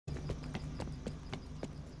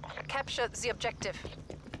Capture the objective.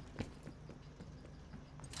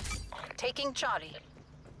 Taking Charlie.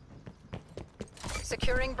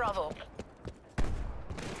 Securing Bravo.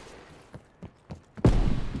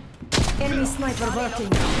 Enemy sniper working.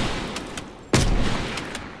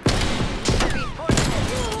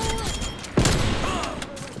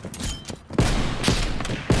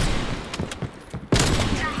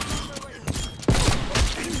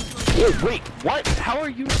 Wait, what? How are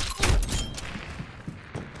you?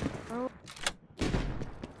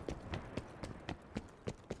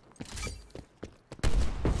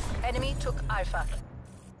 Enemy took Alpha.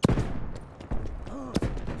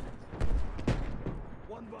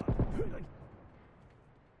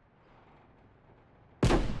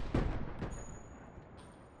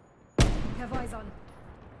 Have eyes on.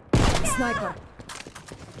 Sniper.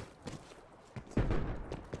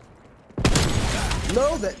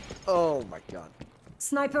 No, that. Oh my god.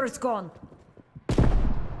 Sniper is gone.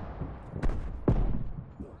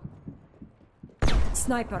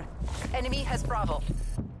 Sniper. Enemy has Bravo.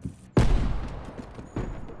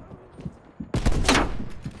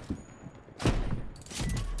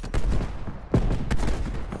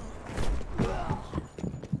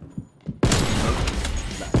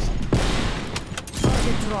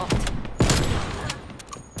 Target dropped.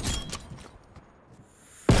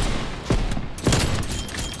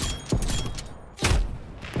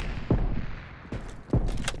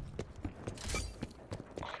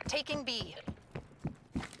 Taking B.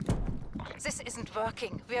 This isn't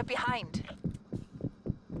working. We are behind.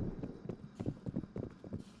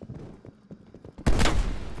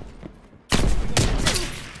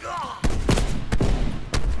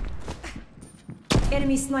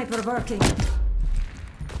 Enemy sniper working.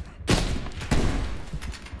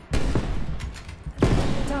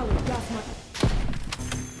 Tally, gas mark.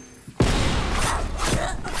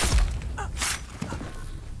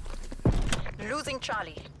 Losing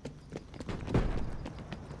Charlie.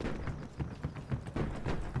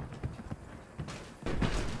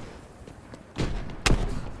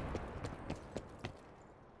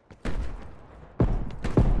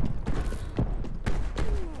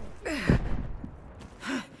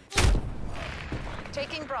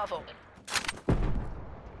 Taking Bravo.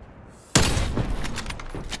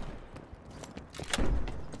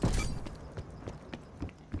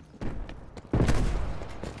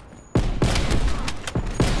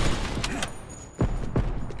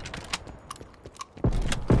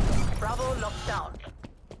 Bravo locked down.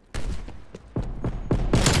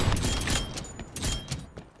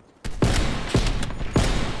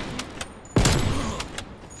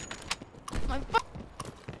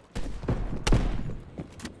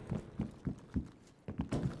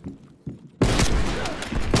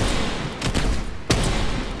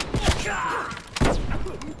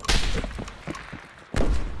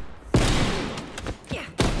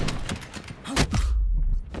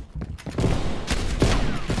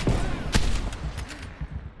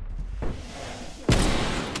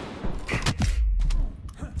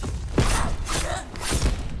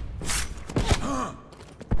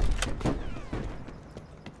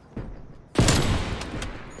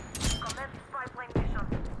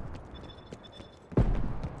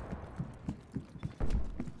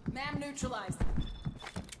 Man neutralized.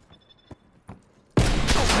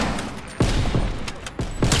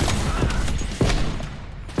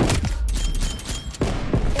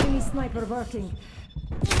 Enemy sniper working.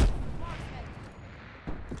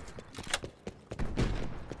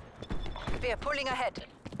 We are pulling ahead.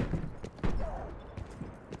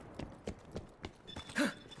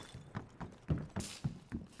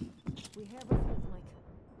 We have a field mic.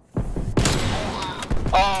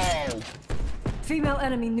 Oh! Female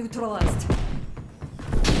enemy neutralized.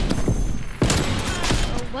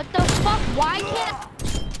 Oh, what the fuck? Why can't...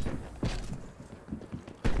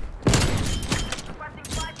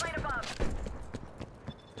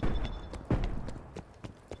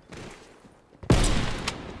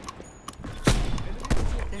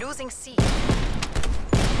 Losing C.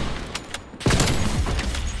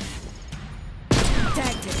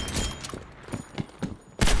 Tagged it.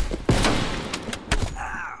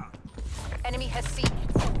 Enemy has C.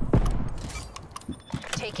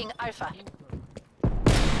 Taking Alpha.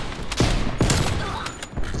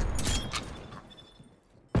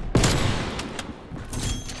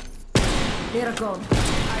 They're gone.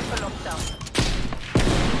 Alpha locked down.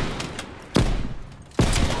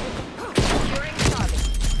 Securing Charlie.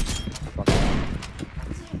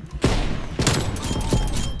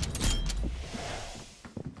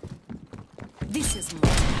 This is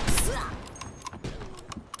more.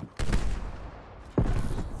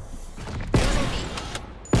 Losing B.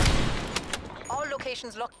 All locations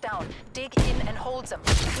locations locked down. Dig in and hold them.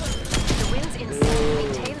 The wins in C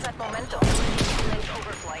maintain that momentum.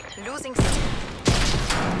 Overflight. Losing C.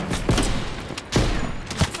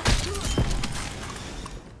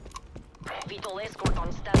 Vital escort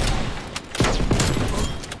on standby.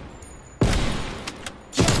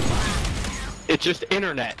 It's just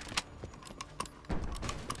internet.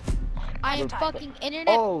 I am fucking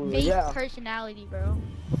internet-based yeah. personality, bro.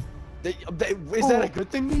 Is that a good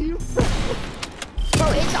thing to you? Bro,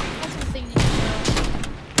 it's an awesome thing to do,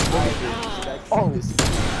 bro.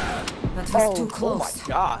 That was too Oh close. my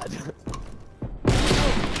god.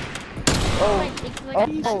 Like, it's like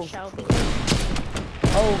a nutshell because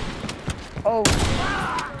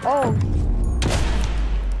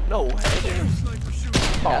No way.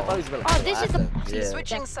 I thought he was gonna Oh, this is blast the- him. Yeah.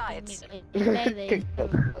 Switching sides. melee.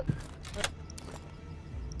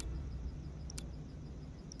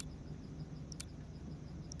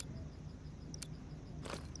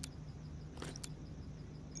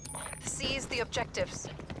 Seize the objectives.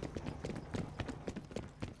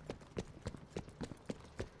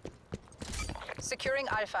 Securing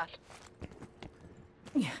Alpha.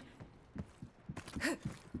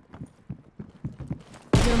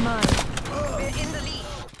 You're mine. We're in the lead.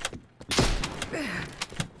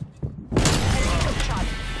 Enemy took Charlie.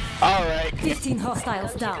 All right. 15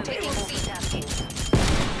 hostiles down. Taking C.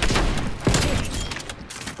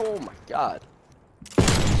 Oh my god. B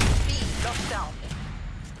locked down.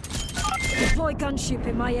 Deploy gunship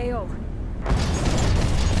in my AO.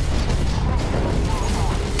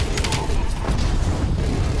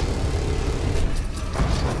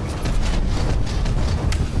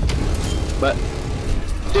 But,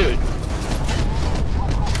 dude,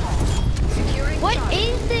 Securing What Charlie.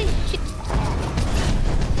 is this shit?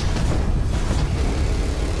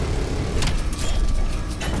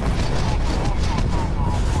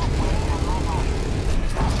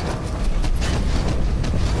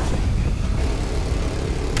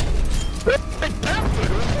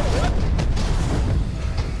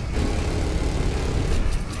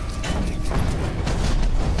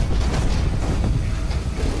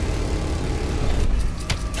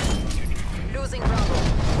 Losing Bravo.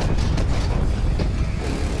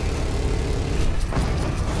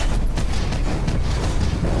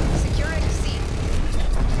 Securing C.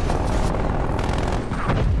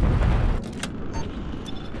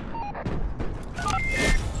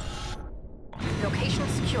 Location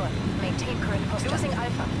secure. Maintain current posture. Losing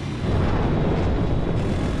Alpha.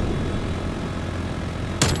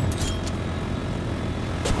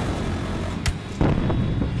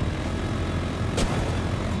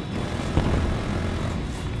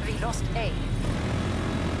 We lost A.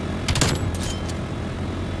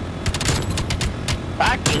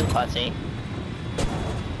 Fuck you, pussy.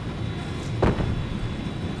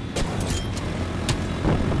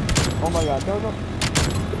 Oh my god, no, no.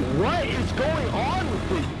 what is going on with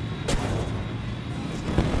this?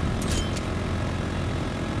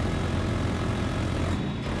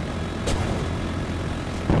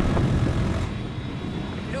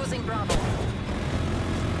 Losing Bravo.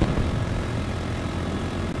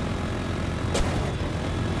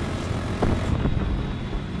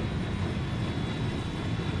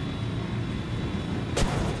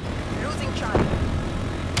 Losing Charlie.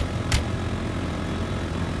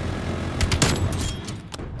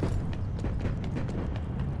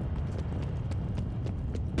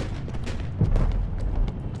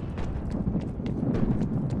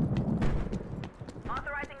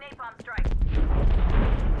 Authorizing napalm strike.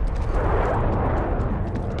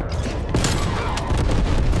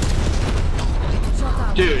 Shut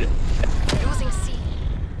up. Dude, Losing C.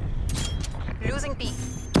 Losing B.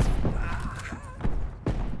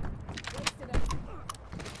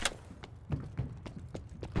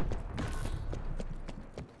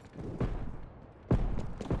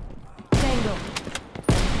 Tango.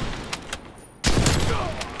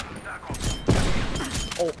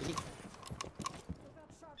 Oh, he...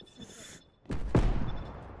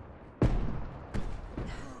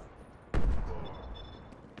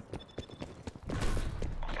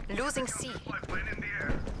 Losing C.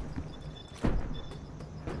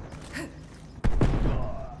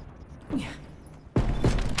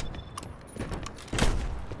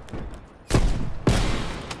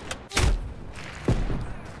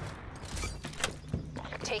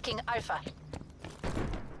 Taking Alpha.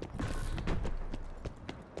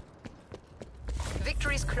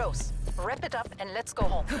 Victory's close. Wrap it up and let's go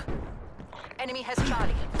home. Enemy has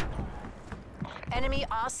Charlie. Enemy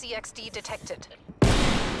RCXD detected.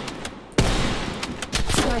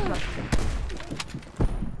 Sniper.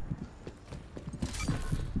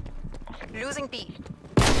 Losing B.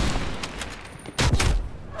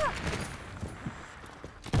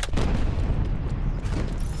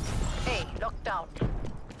 A, locked down.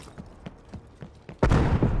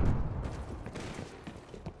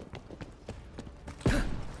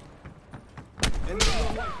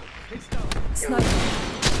 Sniper.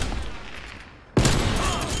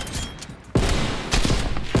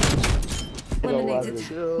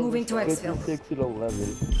 Eliminated. Moving to exfil. 56 to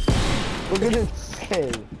 11. Look at this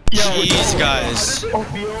thing. Jeez, guys. How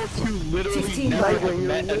does it feel to literally 15 never right. have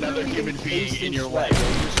met another human being in your life?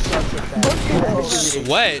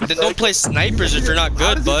 Sweat. Then don't play snipers if you're not How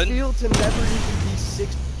good, does bud. it feel to never even